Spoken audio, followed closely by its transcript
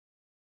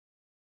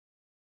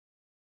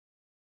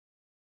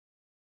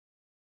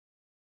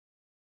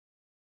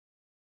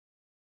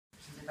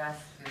sais pas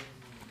ce que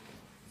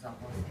vous en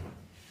pensez.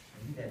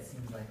 Maybe that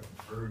seems like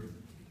a burden.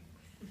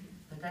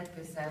 Peut-être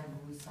que ça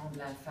vous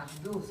semble un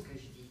fardeau, ce que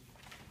je dis.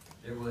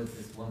 There was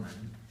this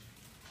woman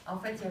En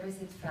fait, il y avait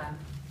cette femme.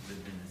 who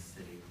lived in this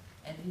city.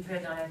 Elle vivait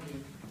dans la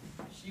ville.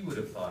 She would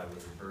have thought it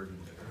was a burden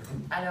to her.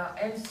 Alors,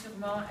 elle,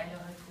 sûrement, elle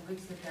aurait trouvé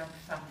que c'était un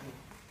fardeau.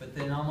 But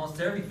then almost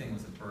everything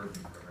was a burden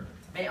for her.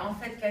 Mais en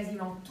fait,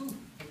 quasiment tout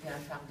était un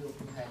fardeau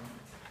pour elle.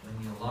 When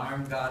the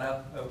alarm got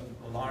up,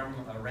 alarm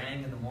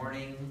rang in the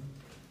morning,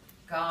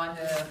 Quand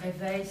le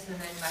réveil sonnait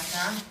le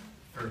matin,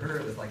 for her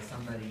it was like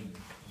somebody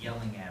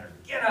yelling at her,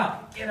 get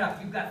up,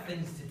 you've got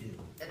things to do.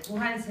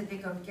 pour elle, c'était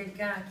comme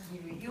quelqu'un qui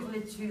lui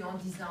hurlait dessus en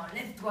disant «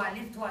 Lève-toi,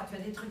 lève-toi, tu as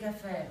des trucs à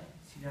faire ».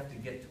 She'd have to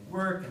get to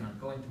work, and on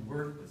going to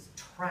work was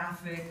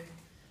traffic.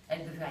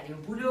 Elle devait aller au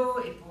boulot,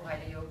 et pour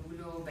aller au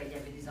boulot, ben, il y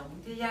avait des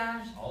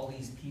embouteillages. All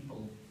these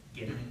people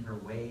getting in her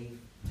way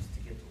just to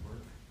get to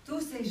work.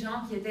 Tous ces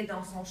gens qui étaient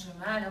dans son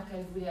chemin alors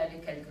qu'elle voulait aller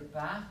quelque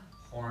part.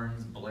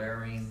 Horns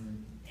blaring,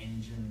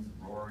 engines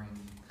roaring.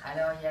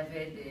 Alors il y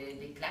avait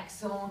des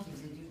klaxons qui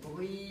faisaient du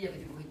bruit, il y avait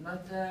du bruit de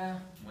moteur.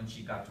 When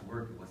she got to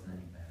work, it wasn't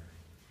any better.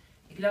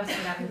 Et que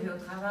lorsqu'elle arrivait au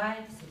travail,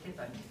 c'était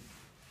pas mieux.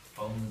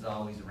 Phone was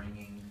always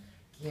ringing.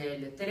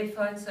 Le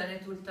téléphone sonnait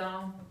tout le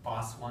temps. The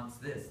boss wants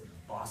this,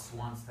 the boss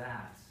wants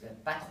that. Le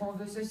patron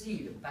veut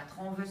ceci, le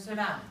patron veut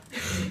cela.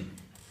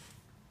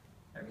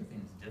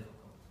 Everything's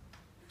difficult.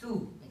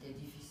 Tout était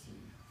difficile.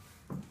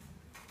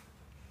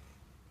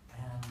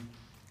 And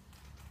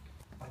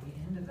by the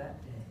end of that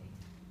day,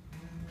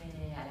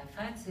 Mais à la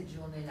fin de cette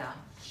journée-là,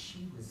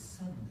 she was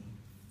suddenly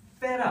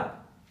fed up.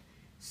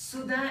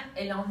 soudain,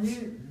 elle en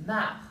eut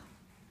marre.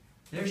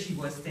 There she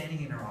was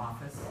standing in her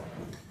office,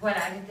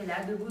 Voilà, elle était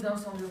là, debout dans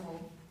son bureau.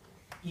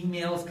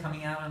 emails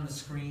coming out on the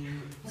screen,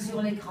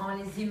 Sur l'écran,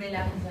 les emails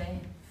arrivaient.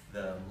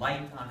 the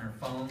light on her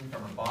phone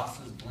from her boss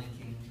was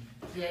blinking.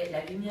 Et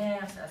la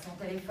lumière à son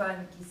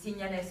téléphone qui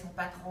signalait son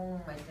patron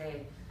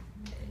faisait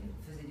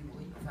du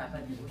bruit, enfin pas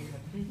du bruit.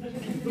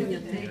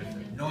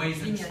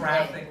 Noise and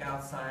traffic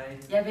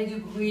outside. Il y avait du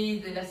bruit,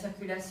 de la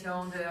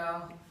circulation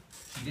dehors.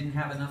 She didn't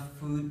have enough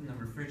food in the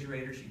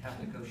refrigerator, she'd have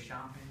to go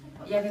shopping.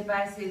 Il n'y avait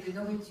pas assez de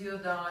nourriture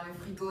dans le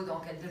frigo,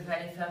 donc elle devait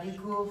aller faire des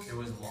courses. There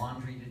was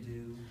laundry to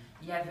do.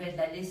 Il y avait de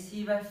la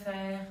lessive à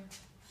faire.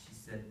 She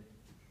said,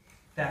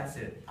 that's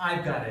it,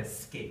 I've got to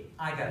escape,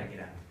 I got to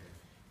get out of here.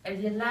 Elle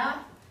dit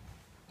là,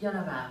 il y en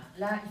a marre.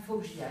 Là, il faut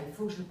que j'y aille, il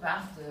faut que je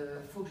parte,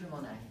 il faut que je m'en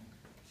aille.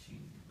 She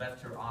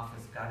left her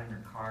office, got in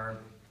her car,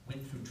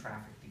 went through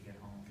traffic to get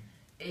home.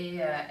 Et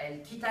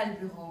elle quitta le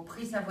bureau,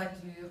 prit sa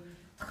voiture,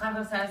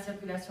 traversa la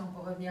circulation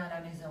pour revenir à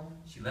la maison.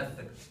 She left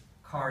the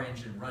car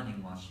engine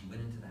running while she went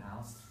into the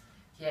house.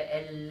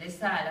 Elle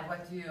laissa la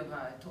voiture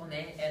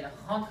tourner, elle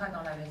rentra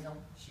dans la maison.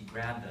 She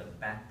grabbed a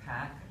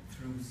backpack and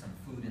threw some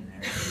food in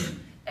there.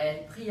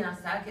 Elle prit un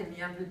sac, elle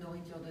mit un peu de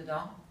nourriture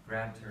dedans.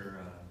 Grabbed her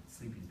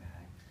sleeping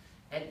bag.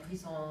 Elle prit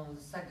son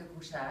sac de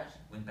couchage.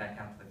 Went back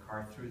out to the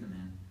car, threw them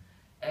in.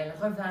 Elle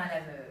revint à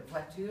la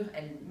voiture,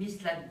 elle mit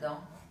cela dedans.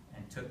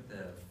 And took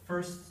the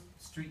first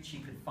street she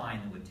could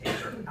find that would take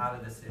her out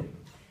of the city.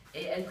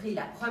 Et elle prit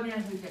la première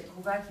rue qu'elle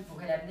trouva qui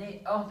pourrait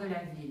l'amener hors de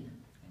la ville.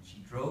 And she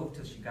drove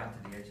till she got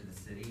to the edge of the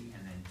city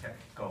and then kept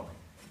going.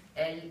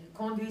 Elle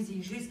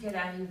conduisit jusqu'elle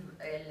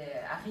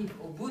arrive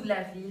au bout de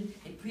la ville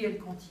et puis elle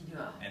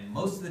continua. And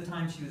most of the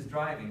time she was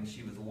driving,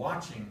 she was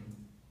watching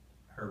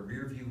her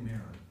rear view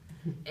mirror.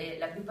 Et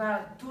la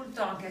plupart, tout le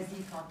temps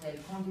quasi quand elle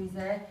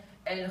conduisait,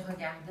 elle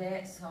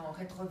regardait son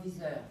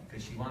rétroviseur.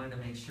 Because she wanted to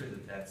make sure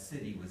that that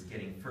city was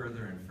getting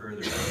further and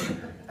further.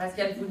 Parce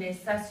qu'elle voulait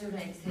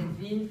s'assurer que cette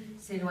ville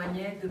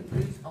s'éloignait de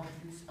plus en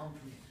plus en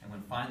plus. And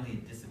when finally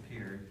it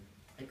disappeared,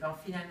 Et quand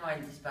finalement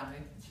elle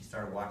disparut, she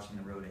started watching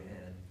the road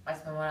ahead. à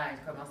ce moment-là,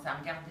 elle commençait à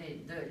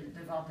regarder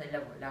devant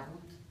elle la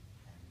route.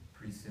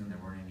 Pretty soon there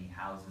weren't any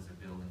houses or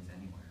buildings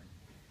anywhere.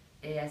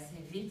 Et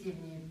assez vite, il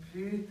n'y eut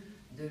plus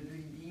de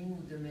building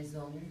ou de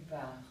maison nulle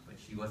part. But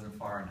she wasn't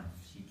far enough.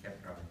 She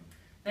kept driving.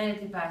 Mais elle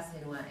n'était pas assez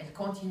loin. Elle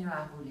continua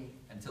à rouler.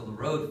 Until the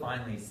road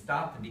finally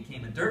stopped and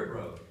became a dirt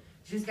road.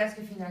 Jusqu'à ce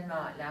que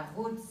finalement la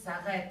route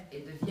s'arrête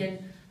et devienne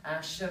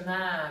un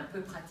chemin un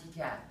peu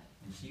praticable.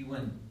 And she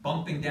went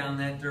bumping down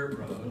that dirt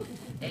road.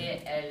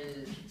 Et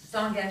elle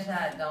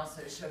s'engagea dans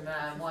ce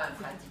chemin moins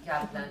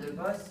praticable, plein de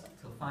bosses,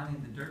 Till finally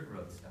the dirt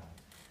road stopped.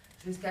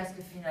 jusqu'à ce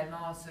que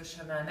finalement ce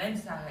chemin même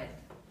s'arrête.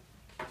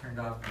 Turned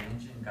off the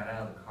engine, got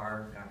out of the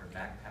car, got her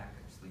backpack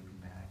and her sleeping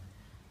bag.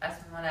 À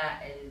ce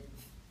moment-là, elle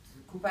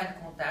coupa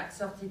le contact,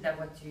 sortit de la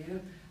voiture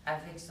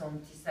avec son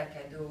petit sac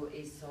à dos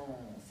et son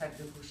sac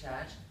de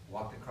couchage.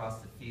 Walked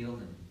across the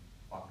field and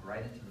walked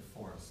right into the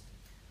forest.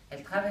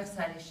 Elle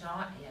traversa les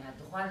champs et alla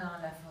droit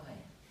dans la forêt.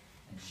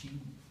 And she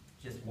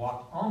just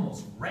walked,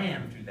 almost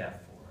ran through that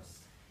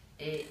forest.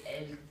 Et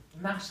elle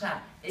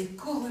marcha, elle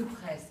courut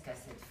presque à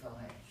cette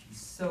forêt. She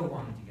so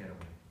wanted to get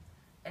away.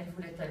 Elle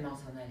voulait tellement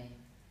s'en aller.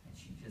 And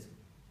she just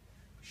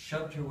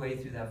shoved her way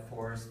through that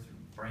forest, through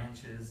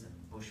branches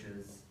and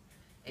bushes.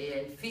 Et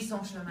elle fit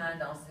son chemin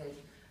dans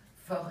cette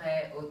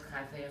forêt au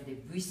travers des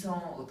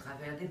buissons, au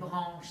travers des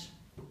branches.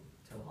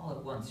 Till all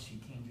at once she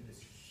came to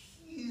this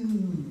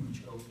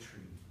huge oak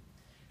tree.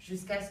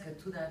 Jusqu'à ce que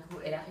tout d'un coup,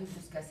 elle arrive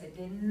jusqu'à cette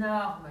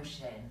énorme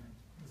chêne.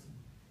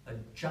 A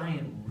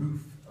giant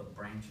roof of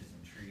branches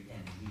and tree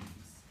and leaves.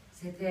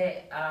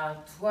 C'était un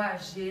toit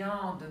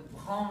géant de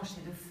branches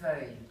et de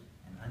feuilles.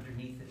 And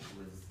underneath it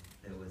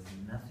there was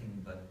nothing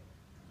but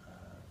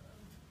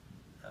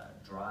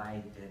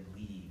dry, dead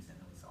leaves, and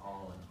it was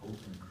all an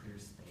open, clear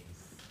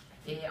space.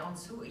 Et en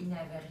dessous, il n'y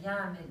avait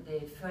rien mais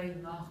des feuilles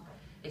mortes.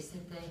 Et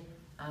c'était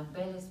un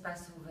bel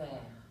espace ouvert.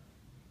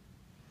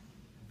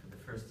 And for the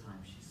first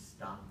time, she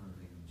stopped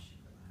moving and she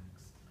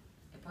relaxed.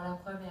 Et pour la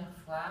première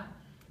fois,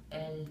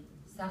 elle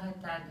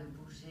s'arrêta de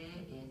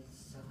bouger et elle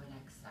se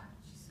relaxa.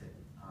 She said,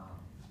 "Oh,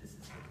 this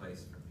is the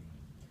place for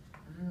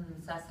me."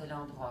 Ça, c'est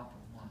l'endroit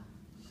pour moi.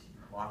 She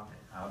walked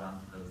out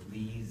onto those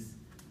leaves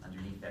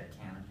underneath that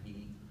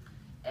canopy.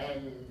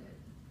 Elle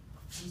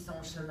fit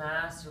son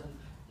chemin sur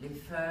les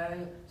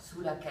feuilles,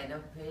 sous la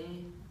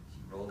canopée. She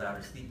rolled out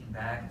her sleeping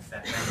bag and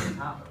sat down on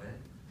top of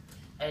it.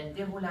 Elle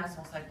déroula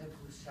son sac de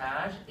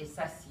couchage et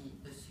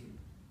s'assit dessus.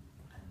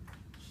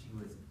 And she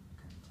was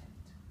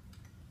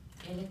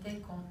content. Elle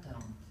était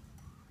contente.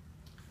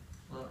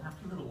 Well,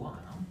 after a little while,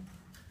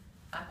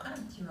 Après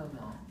un petit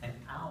moment, an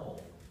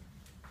owl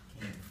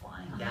came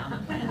flying down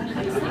and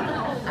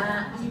landed.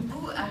 un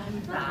hibou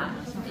arriva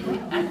et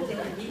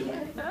atterrit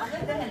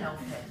près d'elle en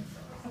fait.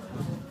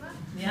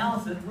 The owl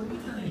said, "What are you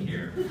doing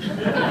here?" Le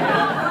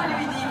hibou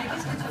lui dit, mais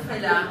qu'est-ce que tu fais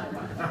là?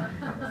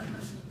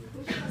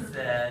 She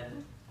said,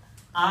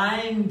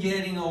 "I'm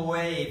getting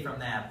away from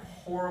that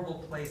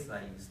horrible place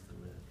I used to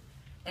live."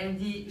 Elle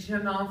dit, je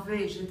m'en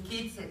vais, je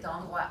quitte cet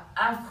endroit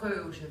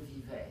affreux où je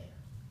vivais.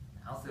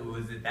 The owl said,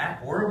 "Was it that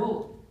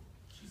horrible?"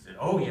 She said,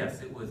 "Oh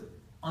yes, it was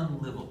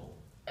unlivable."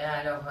 Et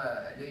alors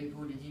le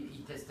hibou lui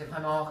dit, c'était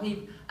vraiment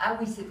horrible. Ah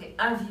oui, c'était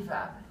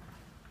invivable.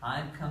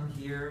 I've come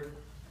here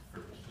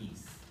for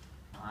peace.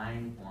 I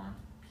want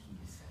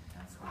peace, and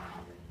that's what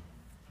I'm doing.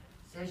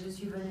 Je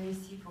suis venue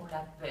ici pour la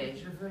paix,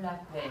 je veux la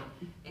paix.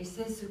 Et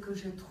c'est ce que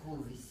je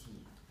trouve ici.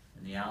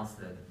 And the owl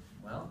said,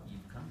 "Well,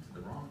 you've come to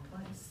the wrong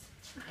place,"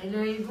 Et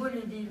le hibou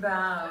lui dit,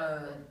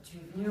 tu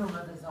es venu au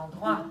mauvais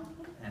endroit.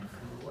 and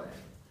flew away.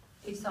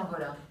 Et il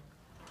s'envola.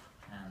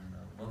 And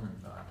the woman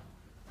thought,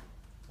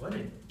 "What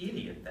an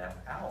idiot that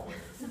owl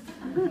is.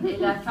 Et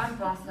la femme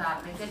pensa,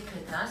 mais quel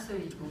crétin ce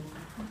hibou.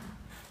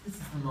 This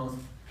is the most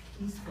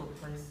peaceful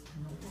place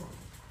in the world."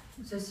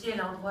 Ceci est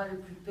l'endroit le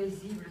plus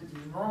paisible du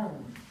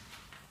monde.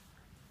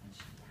 And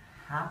she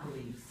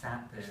happily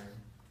sat there,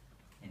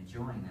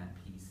 enjoying that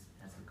peace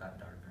as it got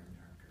darker and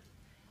darker.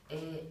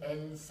 Et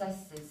elle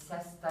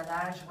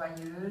s'installa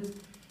joyeuse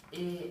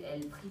et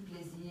elle prit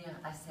plaisir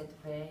à cette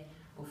paix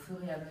au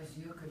fur et à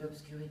mesure que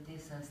l'obscurité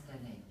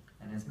s'installait.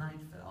 And as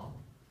night fell,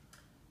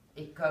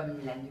 Et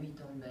comme la nuit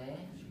tombait,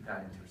 she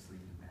got into her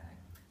sleeping bag.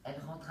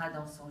 elle rentra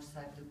dans son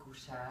sac de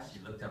couchage. She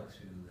looked up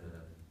through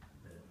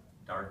the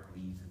dark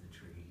leaves of the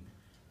tree.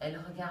 Elle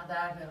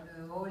regarda vers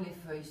le haut les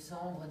feuilles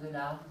sombres de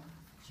l'arbre.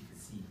 She could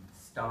see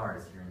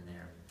stars here and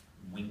there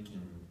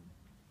winking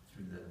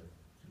through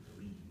the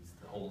leaves,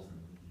 the holes in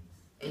the leaves.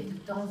 Et de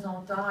temps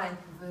en temps, elle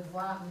pouvait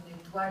voir une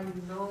étoile ou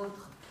une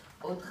autre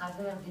au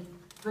travers des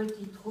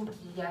petits trous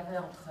qu'il y avait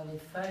entre les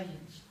feuilles.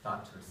 She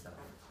thought to herself,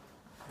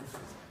 "This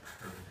is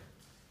perfect."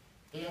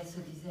 Et elle se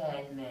disait à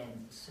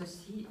elle-même,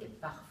 ceci est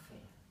parfait.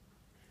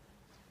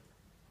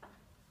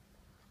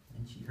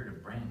 Then she heard a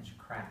branch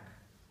crack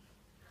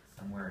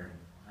somewhere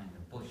behind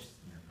a bush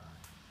nearby.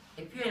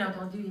 Et puis elle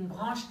entendit une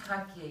branche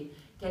craquer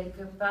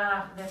quelque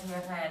part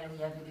derrière elle où il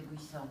y avait des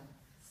buissons.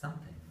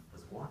 Something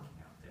was walking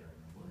out there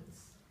in the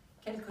woods,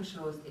 Quelque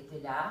chose était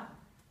là.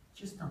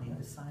 just on the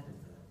other side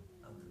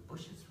of the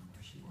bushes from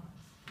where she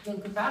was.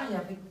 Quelque part, il y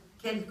avait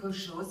quelque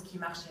chose qui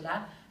marchait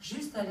là,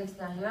 juste à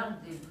l'extérieur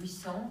des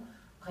buissons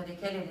près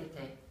desquels elle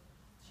était.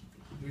 She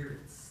could hear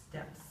its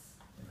steps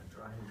in the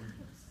dry leaves.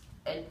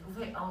 Elle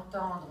pouvait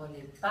entendre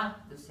les pas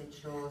de cette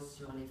chose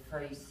sur les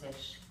feuilles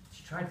sèches.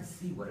 She tried to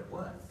see what it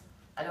was,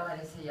 Alors elle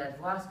essaya de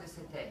voir ce que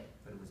c'était,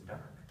 but it was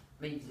dark.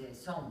 mais il faisait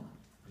sombre.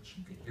 But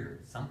she could hear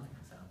something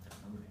was out there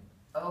moving.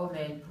 Oh,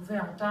 mais elle pouvait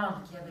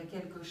entendre qu'il y avait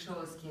quelque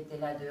chose qui était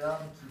là dehors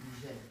et qui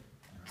bougeait.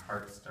 And her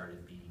heart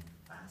started beating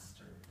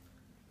faster.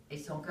 Et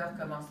son cœur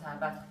commença à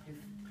battre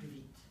plus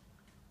vite.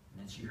 And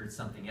then she heard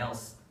something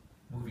else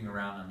moving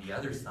around on the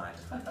other side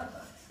of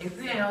it. Et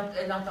puis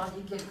elle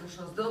entendit quelque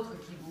chose d'autre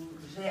qui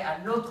bougeait à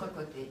l'autre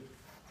côté.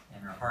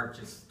 And her heart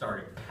just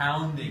started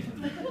pounding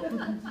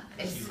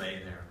Et as she lay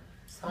there.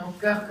 son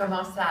cœur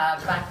commença à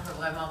battre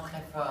vraiment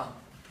très fort.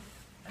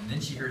 And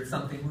then she heard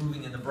something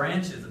moving in the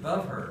branches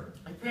above her.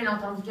 Et puis elle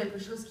entendit quelque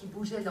chose qui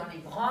bougeait dans les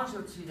branches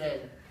au-dessus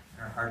d'elle.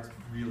 Her heart's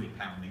really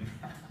pounding.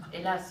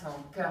 Et là, son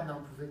cœur n'en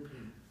pouvait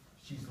plus.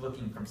 She's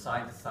looking from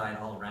side to side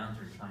all around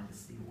her, trying to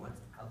see what's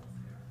out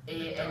there.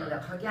 Et elle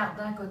regarde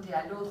d'un côté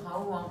à l'autre,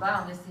 en haut, en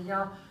bas, en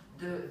essayant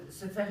de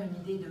se faire une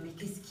idée de mais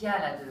qu'est-ce qu'il y a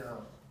là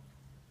dehors.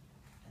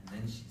 And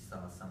then she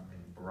saw something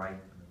bright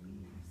in the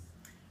leaves.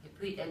 Et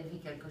puis elle vit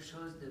quelque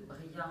chose de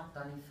brillant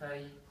dans les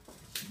feuilles.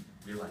 She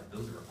realized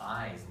those were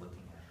eyes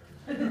looking at her.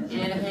 Et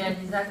elle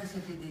réalisa que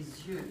c'était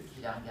des yeux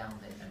qui la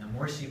regardaient. And the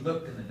more she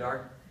looked in the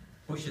dark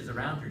bushes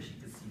around her, she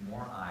could see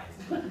more eyes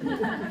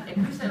Et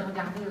plus elle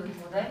regardait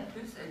autour d'elle,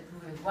 plus elle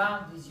pouvait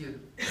voir des yeux.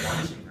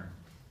 watching her.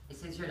 Et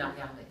ses yeux la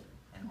regardaient.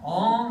 And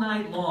all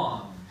night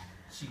long,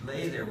 she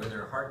lay there with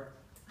her heart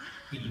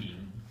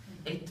beating,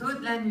 Et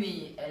toute la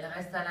nuit, elle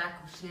resta là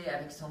couchée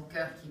avec son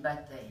cœur qui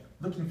battait.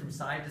 looking from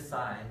side to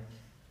side,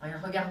 Elle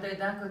regardait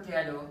d'un côté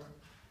à l'autre.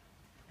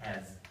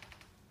 as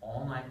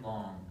all night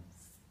long,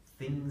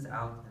 things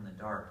out in the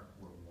dark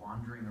were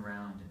wandering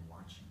around and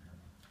watching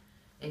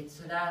her. Et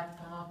cela,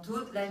 pendant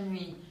toute la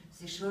nuit,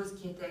 ces choses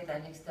qui étaient à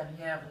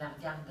l'extérieur la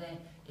regardaient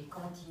et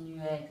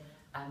continuaient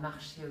à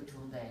marcher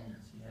autour d'elle.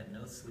 She had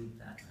no sleep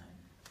that night.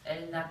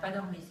 Elle n'a pas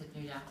dormi cette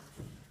nuit-là.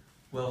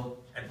 Well,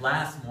 at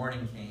last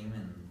morning came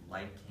and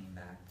light came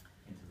back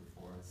into the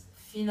forest.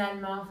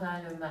 Finalement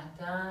vint le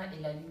matin et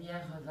la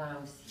lumière revint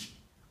aussi.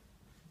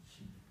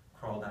 She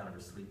crawled out of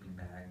her sleeping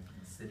bag and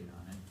was sitting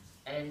on it.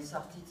 Elle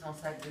sortit de son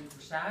sac de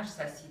couchage,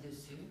 s'assit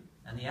dessus.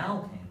 And the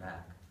owl came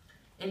back.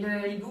 Et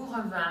le hibou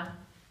revint.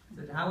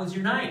 Said, "How was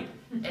your night?"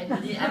 Elle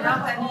lui dit,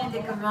 alors ta nuit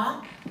était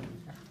comment?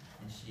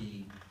 And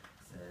she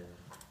said,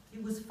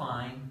 "It was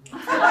fine."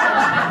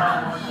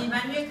 Elle dit,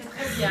 ma nuit était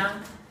très bien.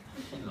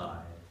 She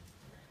lied.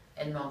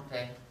 Elle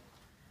mentait.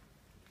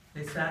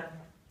 They sat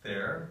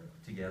there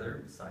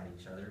together beside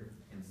each other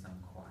in some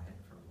quiet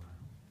for a while.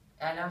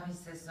 Alors ils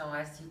se sont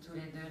assis tous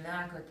les deux l'un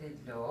à côté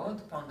de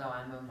l'autre pendant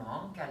un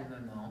moment,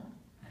 calmement.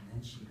 And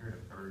then she heard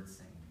a bird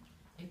sing.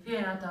 Et puis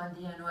elle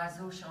entendit un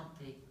oiseau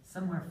chanter.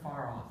 Somewhere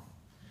far off,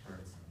 a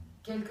bird singing.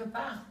 Quelque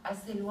part,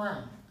 assez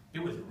loin.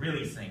 It was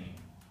really singing.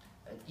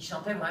 Il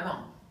chantait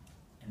vraiment.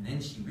 And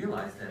then she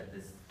realized that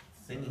this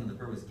singing of the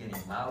bird was getting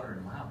louder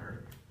and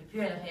louder. Et puis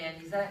elle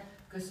réalisa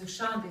que ce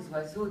chant des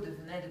oiseaux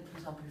devenait de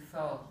plus en plus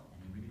fort.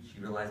 And she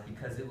realized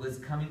because it was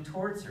coming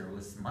towards her,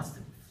 must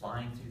have been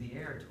flying through the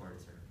air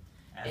towards her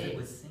as it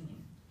was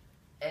singing.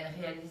 Elle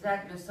réalisa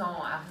que le son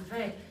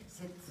arrivait.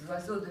 Cet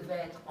oiseau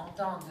devait être en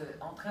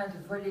train de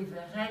voler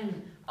vers elle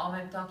en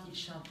même temps qu'il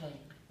chantait.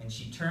 And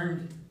she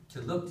turned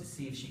to look to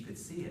see if she could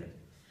see it.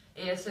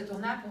 Et elle se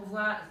tourna pour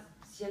voir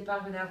si elle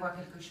parvenait à voir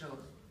quelque chose.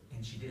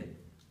 And she did.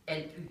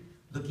 Elle put.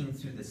 Looking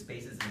through the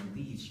spaces in the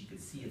leaves, she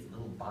could see its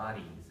little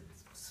body as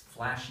it was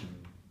flashing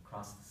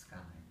across the sky.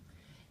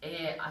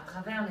 Et à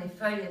travers les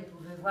feuilles, elle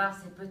pouvait voir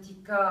ces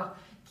petits corps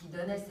qui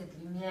donnaient cette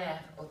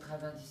lumière au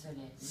travers du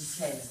soleil, du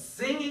ciel.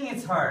 Singing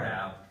its heart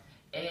out.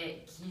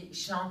 Et qui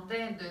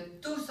chantait de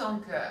tout son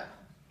cœur.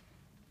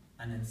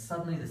 And then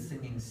suddenly the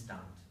singing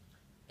stopped.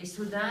 Et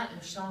soudain,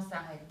 le chant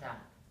s'arrêta.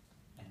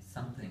 And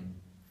something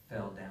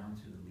fell down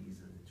through the leaves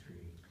of the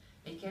tree.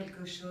 Et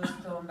quelque chose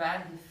tomba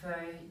des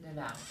feuilles de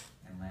l'arbre.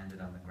 And landed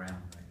on the ground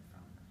right in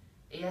front of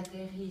her. Et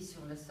atterrit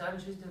sur le sol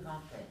juste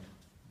devant elle.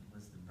 It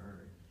was the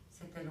bird,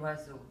 C'était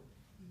l'oiseau,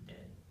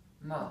 dead.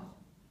 mort.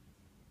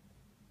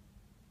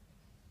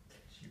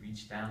 She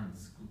reached down and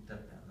scooped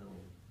up that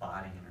little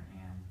body in her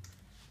hand.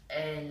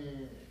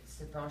 Elle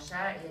se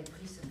pencha et elle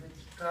prit ce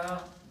petit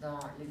corps,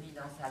 le mit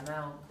dans sa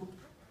main en coupe.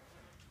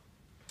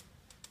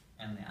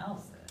 And the owl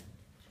said,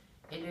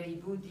 Et le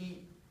hibou dit,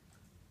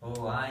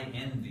 "Oh, I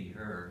envy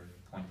her,"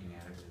 pointing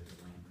at it with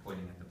his wing,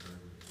 pointing at the bird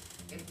with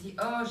his elle wing. dit,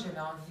 oh, je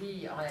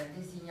l'envie, en la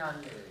désignant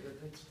le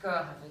petit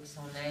corps avec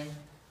son aile.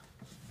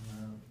 And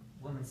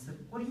the woman said,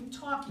 "What are you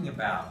talking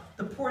about?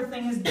 The poor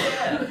thing is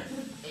dead."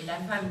 Et la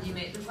femme dit,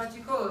 mais de quoi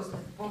tu causes?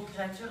 Cette pauvre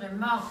créature est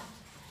morte.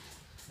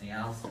 The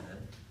owl said,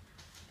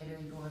 Et le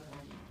hibou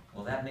répondit,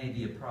 "Well, that may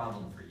be a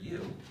problem for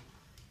you,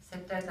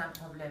 c'est peut-être un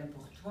problème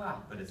pour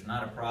toi, but it's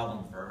not a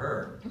problem for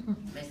her."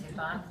 mais c'est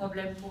pas un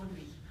problème pour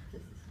lui.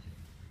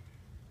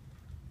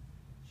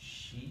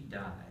 She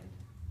died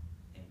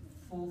in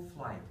full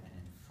flight and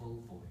in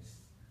full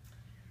voice.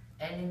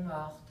 Elle est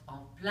morte en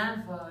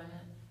plein vol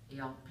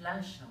et en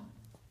plein chant.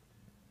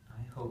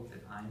 I hope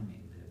that I may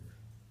live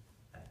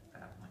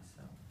that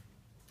myself.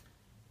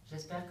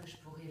 J'espère que je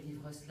pourrai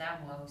vivre cela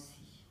moi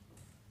aussi.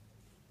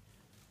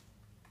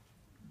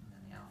 And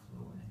then the owl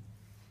flew away.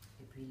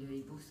 Et puis le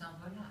hibou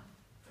s'envola.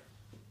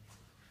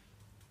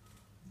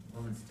 The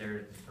woman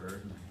stared at the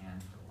bird in her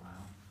hand for a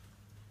while.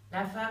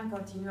 La femme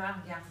continua à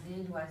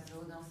regarder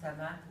l'oiseau dans sa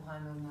main pour un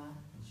moment.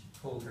 And she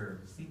pulled her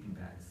sleeping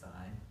bag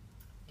aside.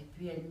 Et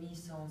puis elle mit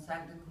son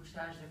sac de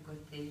couchage de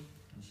côté.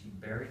 And she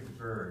buried the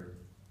bird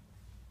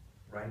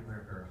right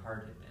where her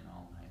heart had been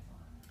all night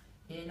long.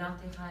 Et elle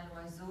enterra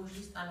l'oiseau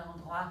juste à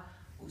l'endroit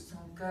où son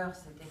cœur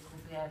s'était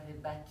coupé, avait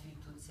battu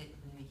toute cette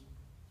nuit.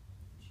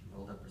 She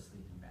rolled up her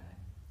sleeping bag,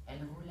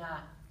 Elle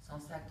roula son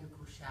sac de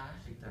couchage.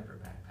 picked up her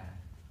backpack,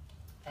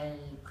 Elle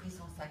prit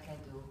son sac à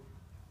dos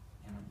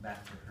and went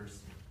back to her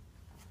sleep.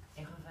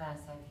 et revint à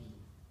sa vie.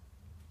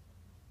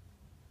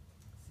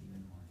 See you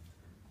in the morning.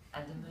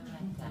 À demain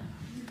matin.